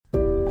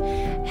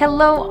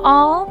Hello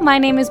all, my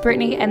name is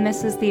Brittany and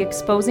this is the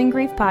Exposing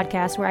Grief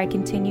podcast where I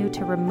continue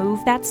to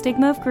remove that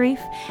stigma of grief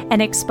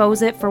and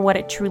expose it for what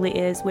it truly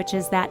is, which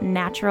is that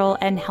natural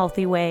and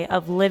healthy way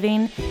of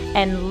living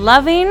and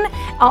loving.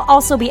 I'll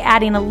also be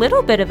adding a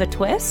little bit of a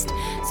twist.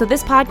 So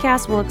this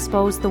podcast will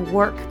expose the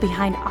work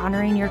behind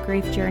honoring your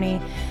grief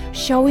journey,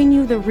 showing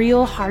you the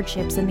real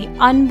hardships and the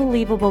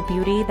unbelievable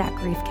beauty that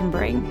grief can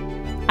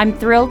bring. I'm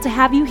thrilled to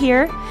have you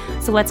here,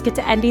 so let's get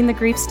to ending the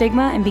grief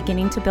stigma and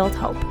beginning to build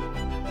hope.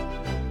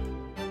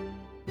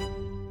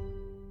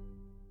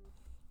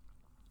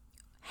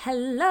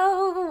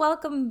 Hello,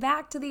 welcome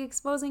back to the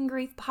Exposing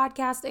Grief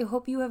podcast. I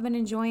hope you have been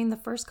enjoying the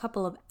first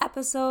couple of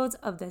episodes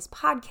of this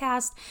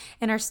podcast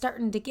and are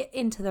starting to get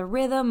into the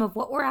rhythm of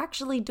what we're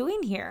actually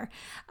doing here.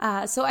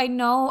 So I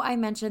know I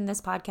mentioned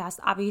this podcast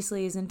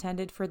obviously is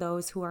intended for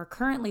those who are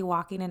currently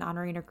walking and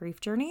honoring a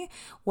grief journey,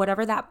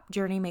 whatever that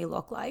journey may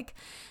look like.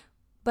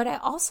 But I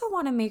also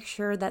want to make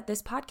sure that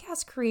this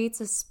podcast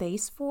creates a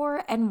space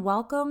for and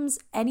welcomes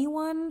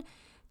anyone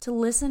to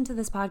listen to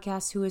this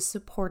podcast who is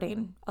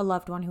supporting a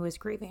loved one who is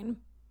grieving.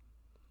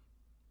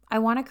 I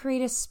want to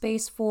create a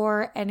space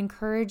for and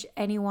encourage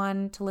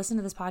anyone to listen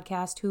to this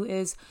podcast who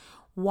is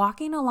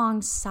walking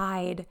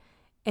alongside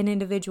an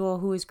individual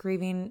who is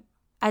grieving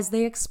as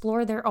they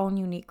explore their own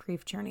unique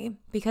grief journey.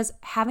 Because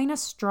having a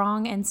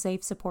strong and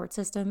safe support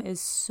system is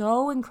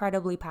so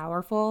incredibly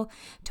powerful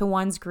to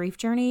one's grief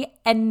journey,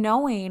 and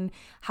knowing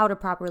how to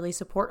properly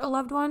support a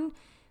loved one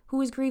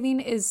who is grieving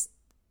is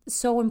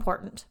so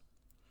important.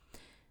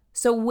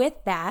 So with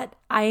that,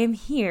 I am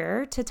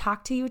here to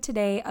talk to you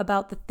today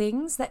about the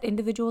things that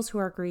individuals who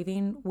are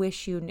grieving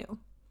wish you knew.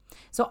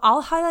 So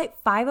I'll highlight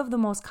 5 of the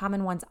most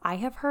common ones I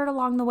have heard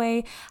along the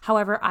way.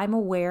 However, I'm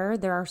aware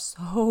there are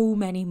so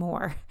many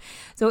more.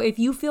 So if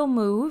you feel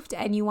moved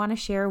and you want to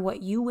share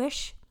what you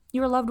wish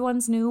your loved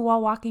ones knew while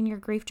walking your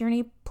grief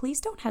journey, please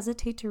don't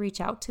hesitate to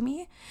reach out to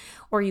me,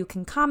 or you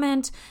can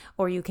comment,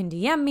 or you can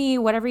DM me,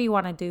 whatever you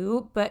want to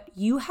do. But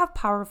you have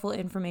powerful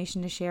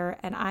information to share,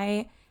 and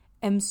I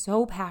am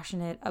so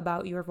passionate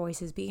about your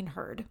voices being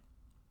heard.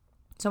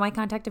 So my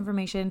contact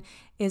information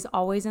is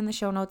always in the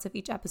show notes of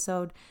each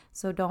episode,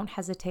 so don't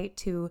hesitate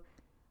to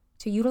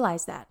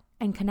utilize that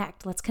and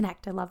connect. Let's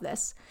connect. I love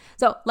this.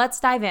 So let's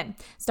dive in.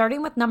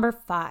 Starting with number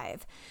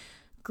 5.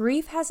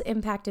 Grief has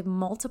impacted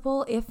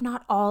multiple, if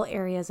not all,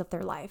 areas of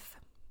their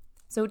life.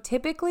 So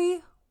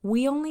typically,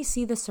 we only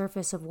see the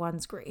surface of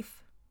one's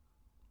grief.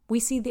 We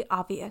see the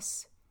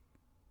obvious.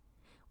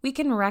 We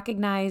can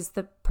recognize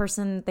the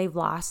person they've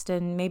lost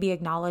and maybe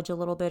acknowledge a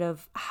little bit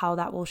of how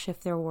that will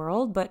shift their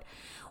world. But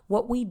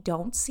what we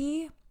don't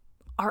see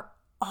are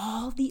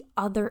all the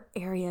other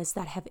areas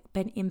that have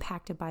been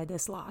impacted by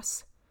this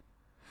loss.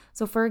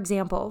 So for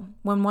example,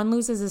 when one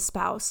loses a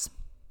spouse,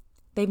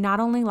 they've not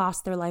only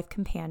lost their life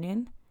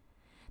companion,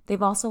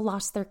 they've also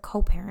lost their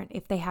co-parent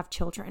if they have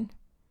children.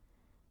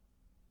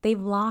 They've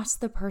lost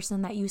the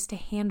person that used to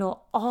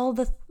handle all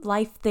the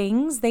life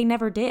things they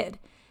never did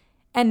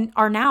and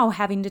are now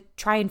having to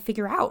try and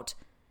figure out.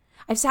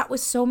 I've sat with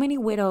so many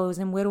widows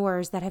and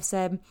widowers that have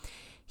said,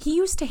 he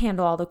used to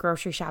handle all the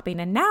grocery shopping,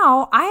 and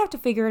now I have to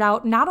figure it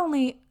out, not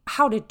only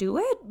how to do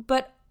it,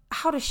 but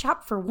how to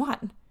shop for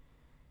one.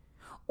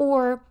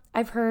 Or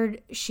I've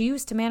heard, she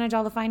used to manage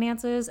all the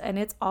finances, and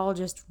it's all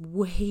just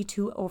way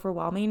too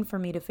overwhelming for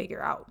me to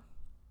figure out.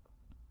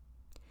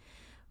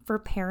 For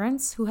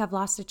parents who have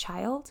lost a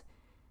child,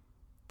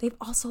 they've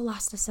also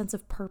lost a sense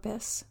of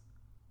purpose.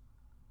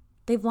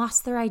 They've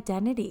lost their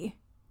identity.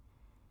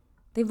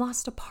 They've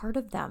lost a part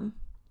of them.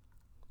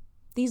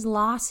 These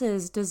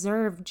losses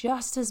deserve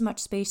just as much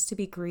space to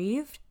be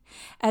grieved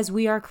as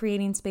we are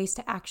creating space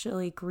to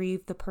actually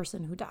grieve the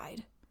person who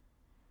died.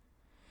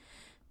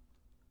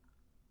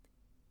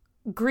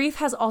 Grief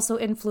has also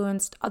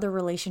influenced other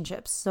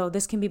relationships. So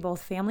this can be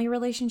both family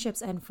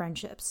relationships and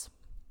friendships.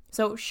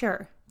 So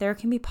sure, there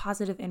can be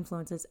positive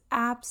influences.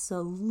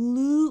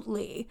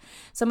 Absolutely.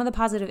 Some of the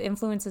positive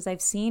influences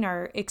I've seen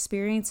are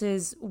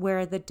experiences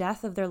where the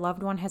death of their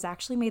loved one has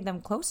actually made them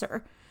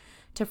closer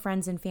to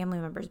friends and family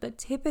members. But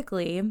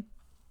typically,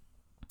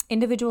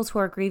 individuals who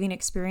are grieving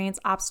experience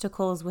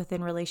obstacles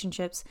within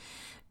relationships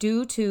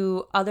due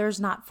to others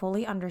not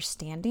fully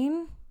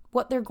understanding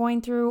what they're going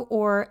through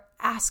or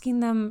asking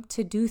them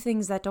to do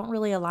things that don't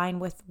really align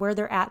with where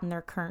they're at in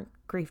their current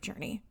grief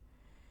journey.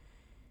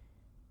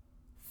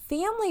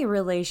 Family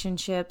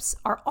relationships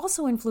are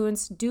also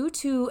influenced due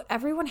to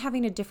everyone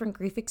having a different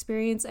grief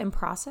experience and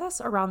process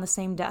around the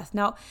same death.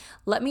 Now,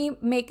 let me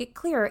make it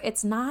clear,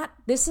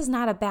 this is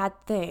not a bad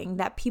thing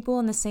that people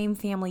in the same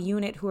family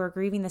unit who are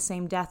grieving the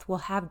same death will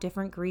have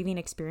different grieving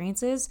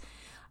experiences.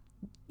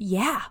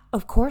 Yeah,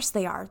 of course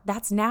they are.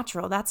 That's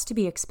natural. That's to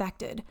be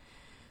expected.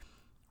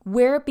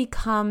 Where it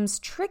becomes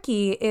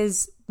tricky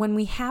is when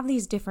we have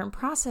these different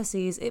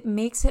processes, it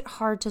makes it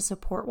hard to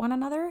support one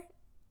another.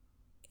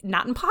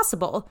 Not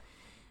impossible,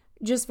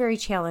 just very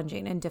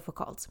challenging and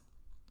difficult.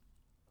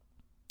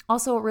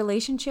 Also,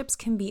 relationships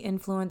can be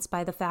influenced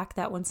by the fact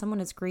that when someone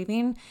is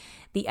grieving,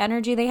 the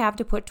energy they have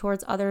to put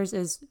towards others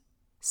is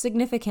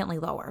significantly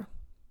lower.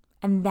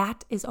 And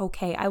that is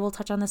okay. I will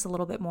touch on this a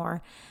little bit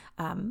more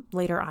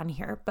later on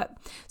here. But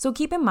so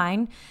keep in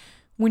mind,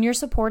 when you're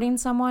supporting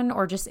someone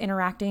or just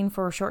interacting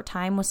for a short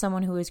time with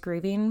someone who is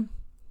grieving,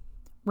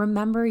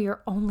 remember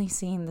you're only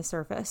seeing the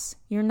surface.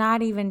 You're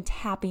not even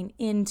tapping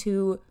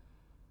into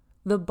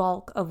the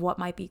bulk of what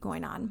might be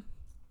going on.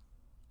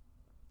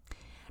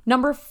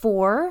 Number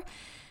 4,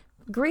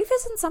 grief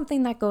isn't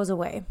something that goes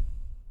away.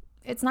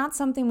 It's not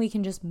something we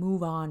can just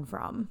move on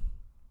from.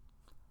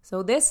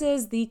 So this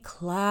is the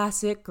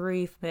classic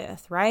grief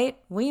myth, right?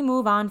 We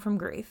move on from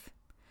grief.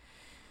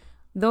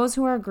 Those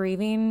who are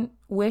grieving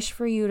wish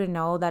for you to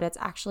know that it's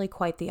actually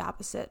quite the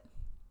opposite.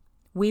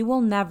 We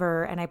will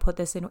never, and I put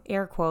this in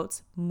air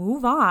quotes,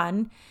 move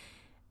on,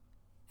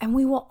 and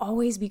we will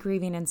always be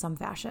grieving in some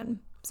fashion.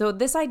 So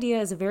this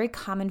idea is a very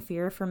common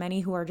fear for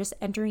many who are just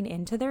entering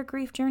into their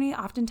grief journey.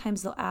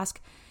 Oftentimes they'll ask,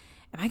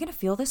 am I going to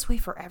feel this way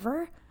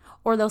forever?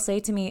 Or they'll say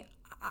to me,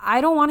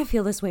 I don't want to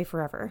feel this way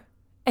forever.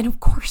 And of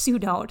course you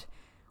don't.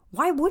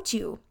 Why would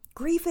you?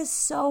 Grief is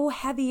so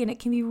heavy and it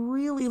can be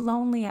really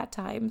lonely at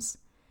times.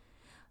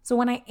 So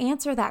when I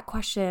answer that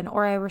question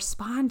or I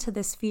respond to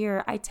this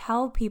fear, I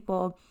tell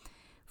people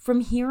from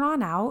here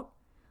on out,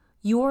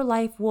 your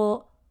life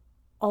will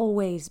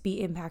always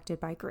be impacted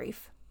by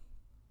grief.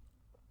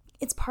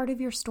 It's part of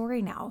your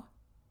story now.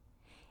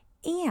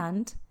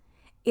 And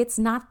it's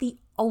not the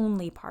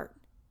only part.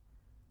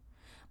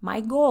 My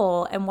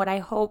goal, and what I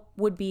hope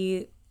would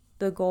be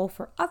the goal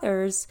for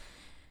others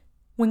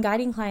when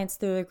guiding clients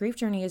through their grief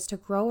journey, is to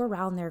grow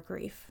around their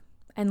grief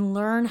and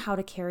learn how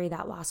to carry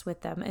that loss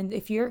with them. And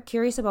if you're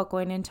curious about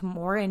going into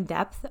more in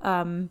depth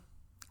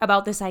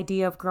about this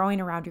idea of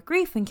growing around your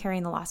grief and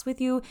carrying the loss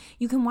with you,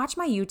 you can watch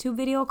my YouTube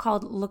video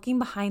called Looking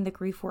Behind the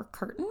Grief Work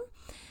Curtain.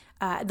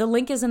 The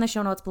link is in the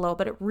show notes below,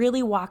 but it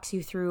really walks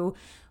you through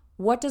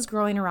what does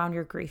growing around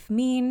your grief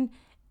mean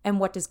and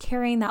what does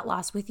carrying that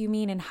loss with you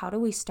mean, and how do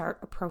we start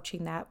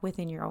approaching that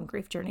within your own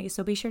grief journey.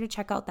 So be sure to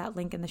check out that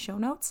link in the show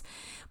notes.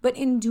 But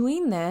in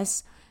doing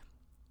this,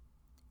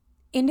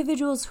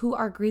 individuals who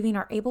are grieving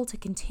are able to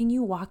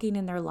continue walking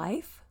in their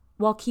life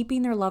while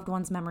keeping their loved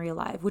one's memory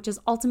alive, which is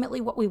ultimately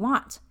what we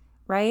want,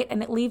 right?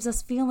 And it leaves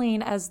us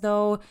feeling as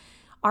though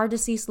our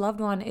deceased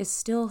loved one is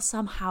still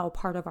somehow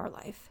part of our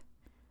life.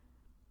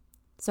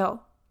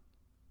 So,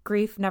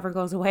 grief never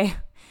goes away.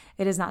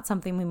 It is not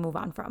something we move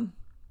on from.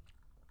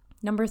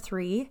 Number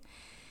 3,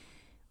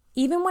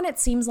 even when it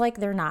seems like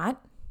they're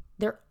not,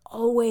 they're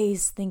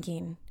always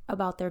thinking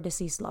about their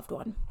deceased loved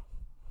one.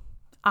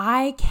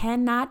 I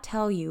cannot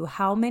tell you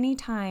how many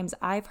times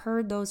I've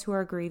heard those who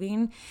are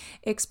grieving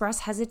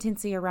express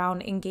hesitancy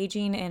around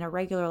engaging in a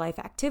regular life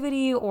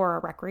activity or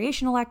a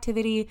recreational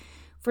activity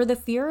for the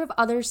fear of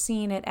others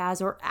seeing it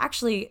as, or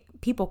actually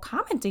people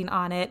commenting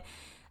on it,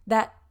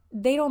 that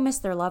they don't miss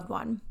their loved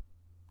one,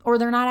 or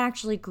they're not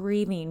actually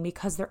grieving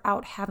because they're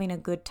out having a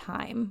good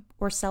time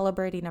or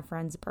celebrating a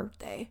friend's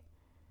birthday.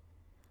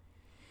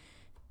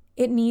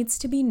 It needs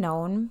to be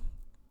known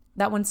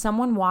that when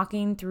someone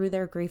walking through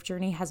their grief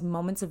journey has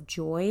moments of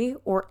joy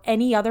or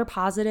any other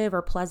positive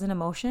or pleasant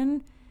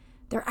emotion,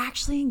 they're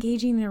actually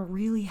engaging in a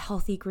really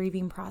healthy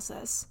grieving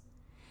process.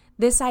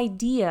 This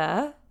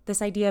idea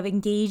of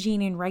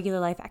engaging in regular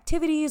life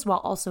activities while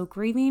also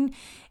grieving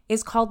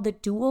is called the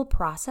dual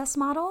process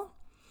model.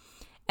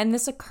 And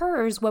this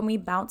occurs when we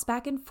bounce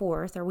back and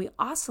forth, or we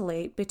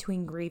oscillate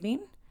between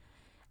grieving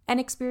and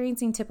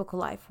experiencing typical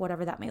life,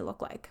 whatever that may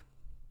look like.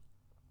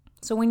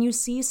 So when you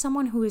see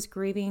someone who is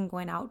grieving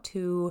going out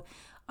to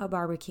a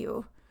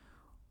barbecue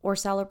or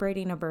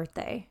celebrating a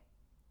birthday,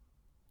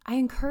 I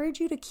encourage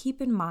you to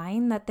keep in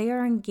mind that they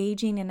are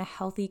engaging in a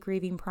healthy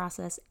grieving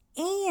process,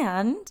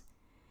 and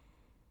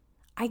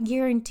I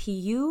guarantee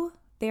you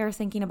they are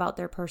thinking about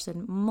their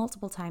person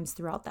multiple times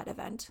throughout that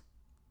event.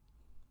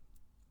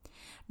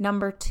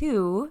 Number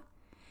 2,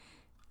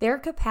 their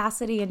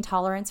capacity and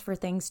tolerance for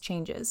things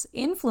changes,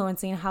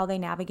 influencing how they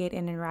navigate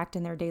and interact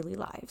in their daily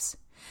lives.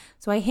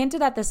 So I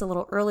hinted at this a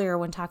little earlier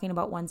when talking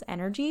about one's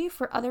energy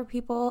for other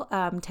people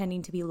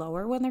tending to be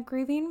lower when they're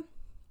grieving.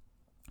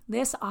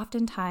 This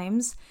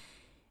oftentimes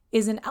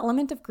is an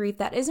element of grief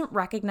that isn't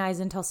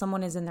recognized until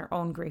someone is in their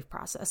own grief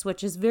process,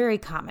 which is very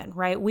common,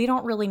 right? We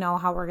don't really know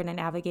how we're going to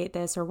navigate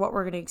this or what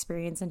we're going to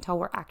experience until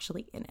we're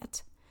actually in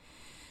it.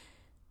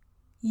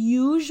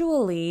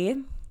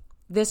 Usually,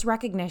 this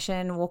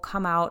recognition will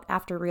come out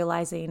after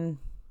realizing,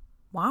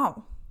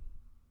 wow,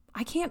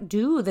 I can't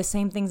do the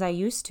same things I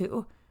used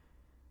to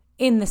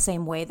in the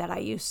same way that I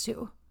used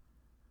to.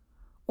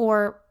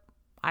 Or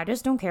I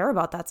just don't care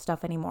about that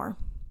stuff anymore.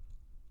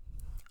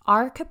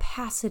 Our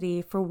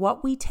capacity for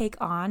what we take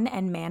on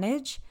and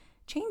manage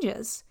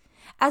changes,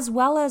 as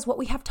well as what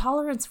we have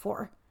tolerance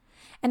for.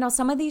 And now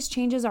some of these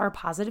changes are a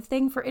positive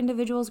thing for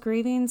individuals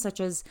grieving, such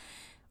as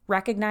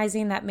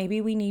recognizing that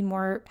maybe we need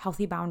more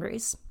healthy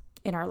boundaries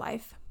in our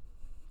life.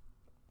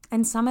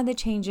 And some of the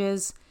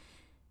changes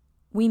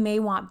we may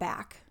want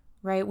back,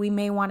 right? We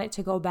may want it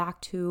to go back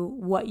to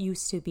what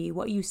used to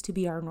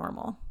be our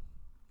normal.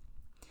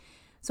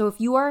 So if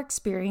you are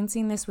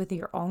experiencing this with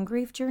your own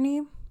grief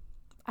journey,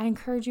 I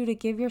encourage you to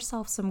give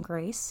yourself some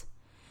grace.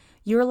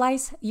 Your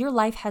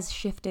life has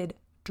shifted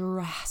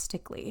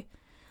drastically.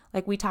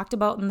 Like we talked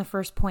about in the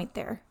first point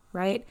there,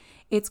 right?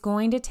 It's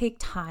going to take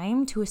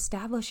time to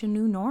establish a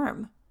new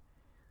norm.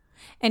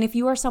 And if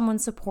you are someone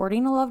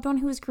supporting a loved one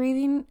who is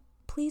grieving,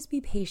 please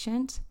be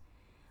patient.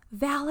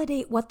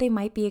 Validate what they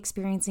might be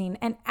experiencing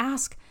and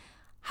ask,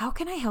 how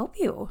can I help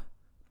you?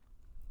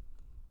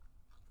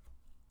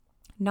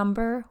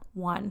 Number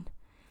 1,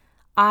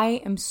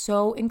 I am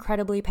so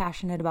incredibly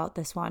passionate about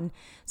this one.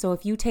 So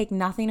if you take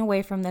nothing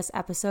away from this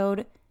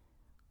episode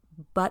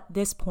but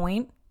this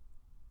point,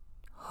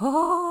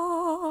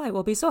 I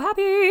will be so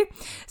happy.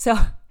 So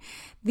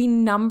the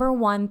number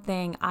 1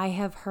 thing I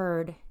have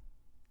heard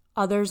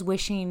others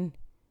wishing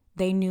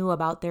they knew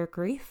about their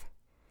grief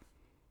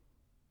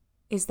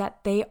is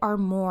that they are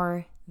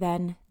more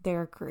than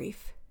their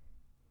grief.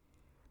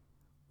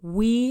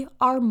 We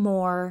are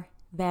more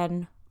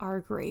than our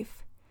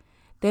grief.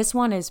 This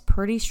one is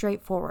pretty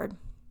straightforward.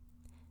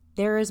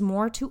 There is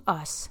more to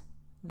us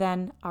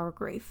than our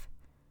grief.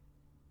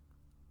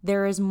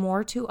 There is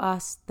more to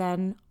us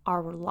than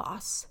our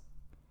loss.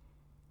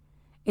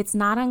 It's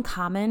not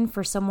uncommon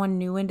for someone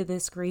new into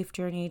this grief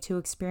journey to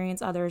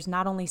experience others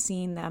not only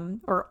seeing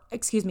them,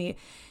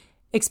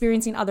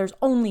 experiencing others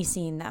only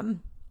seeing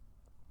them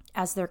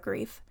as their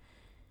grief.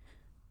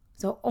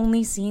 So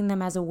only seeing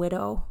them as a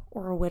widow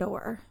or a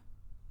widower.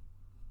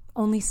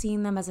 Only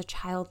seeing them as a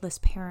childless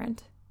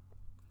parent.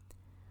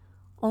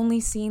 Only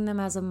seeing them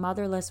as a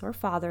motherless or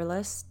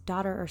fatherless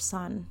daughter or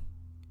son.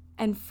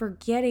 And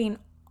forgetting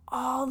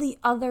all the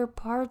other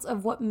parts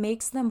of what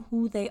makes them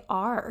who they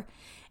are.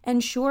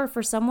 And sure,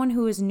 for someone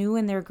who is new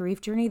in their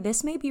grief journey,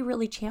 this may be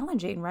really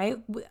challenging, right?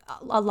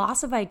 A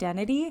loss of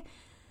identity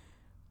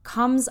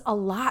comes a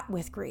lot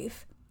with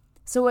grief.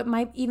 So it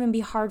might even be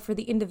hard for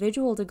the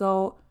individual to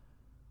go,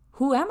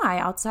 who am I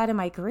outside of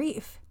my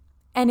grief?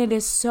 And it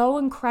is so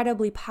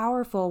incredibly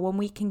powerful when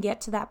we can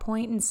get to that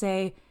point and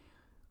say,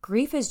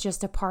 grief is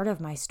just a part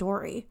of my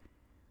story.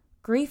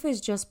 Grief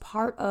is just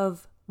part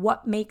of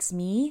what makes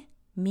me,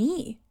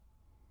 me.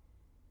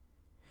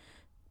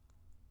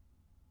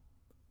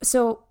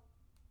 So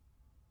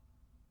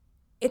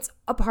it's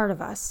a part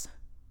of us,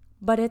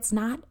 but it's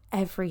not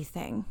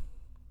everything.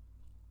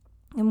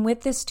 And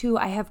with this too,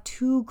 I have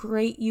 2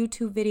 great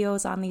YouTube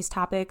videos on these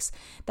topics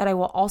that I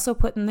will also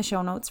put in the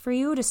show notes for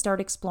you to start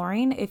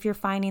exploring if you're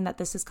finding that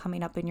this is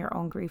coming up in your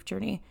own grief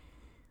journey.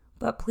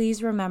 But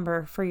please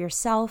remember, for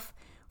yourself,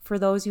 for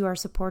those you are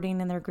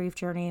supporting in their grief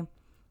journey,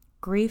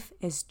 grief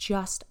is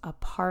just a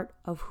part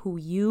of who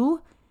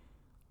you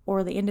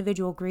or the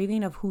individual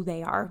grieving of who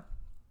they are.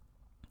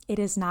 It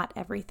is not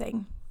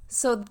everything.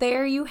 So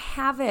there you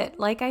have it.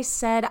 Like I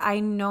said, I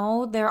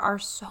know there are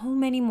so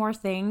many more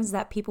things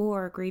that people who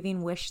are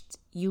grieving wished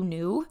you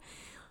knew.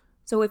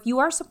 So if you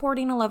are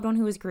supporting a loved one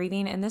who is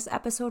grieving and this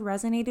episode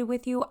resonated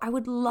with you, I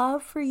would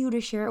love for you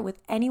to share it with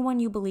anyone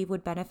you believe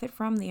would benefit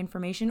from the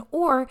information,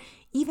 or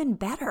even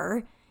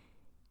better,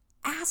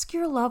 ask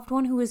your loved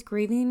one who is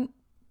grieving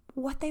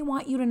what they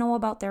want you to know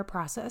about their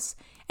process.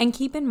 And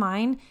keep in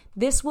mind,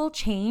 this will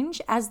change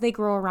as they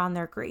grow around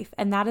their grief,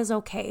 and that is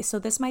okay. So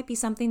this might be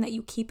something that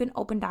you keep an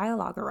open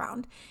dialogue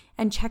around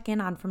and check in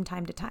on from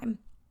time to time.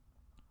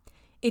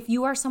 If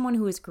you are someone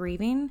who is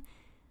grieving,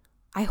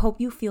 I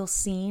hope you feel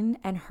seen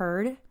and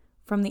heard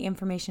from the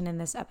information in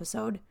this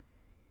episode.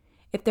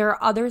 If there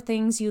are other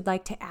things you'd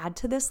like to add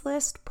to this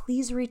list,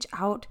 please reach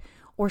out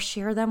or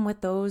share them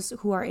with those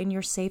who are in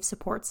your safe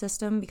support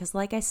system, because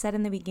like I said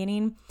in the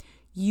beginning,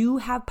 you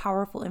have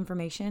powerful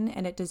information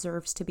and it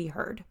deserves to be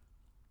heard.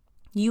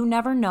 You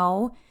never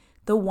know,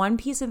 the one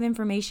piece of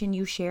information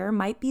you share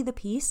might be the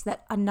piece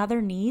that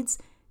another needs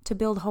to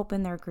build hope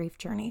in their grief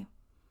journey.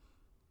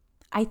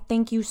 I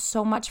thank you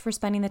so much for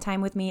spending the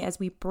time with me as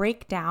we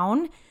break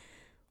down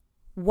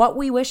what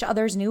we wish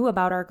others knew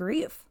about our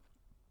grief.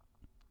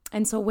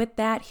 And so with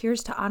that,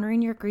 here's to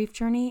honoring your grief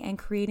journey and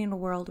creating a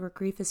world where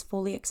grief is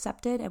fully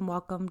accepted and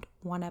welcomed,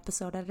 one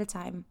episode at a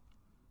time.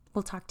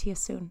 We'll talk to you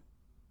soon.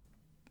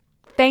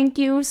 Thank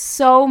you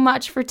so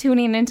much for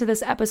tuning into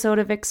this episode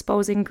of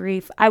Exposing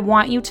Grief. I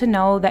want you to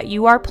know that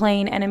you are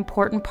playing an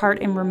important part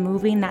in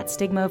removing that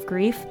stigma of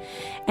grief,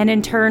 and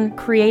in turn,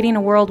 creating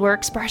a world where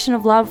expression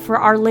of love for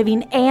our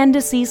living and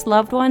deceased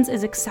loved ones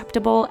is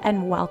acceptable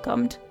and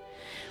welcomed.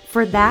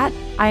 For that,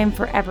 I am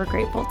forever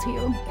grateful to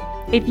you.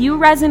 If you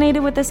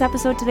resonated with this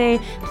episode today,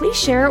 please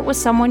share it with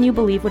someone you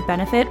believe would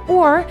benefit,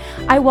 or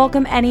I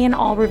welcome any and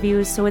all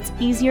reviews so it's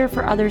easier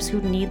for others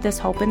who need this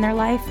hope in their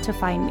life to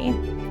find me.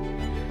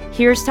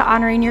 Here's to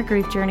honoring your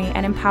grief journey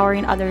and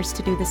empowering others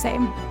to do the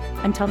same.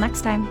 Until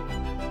next time.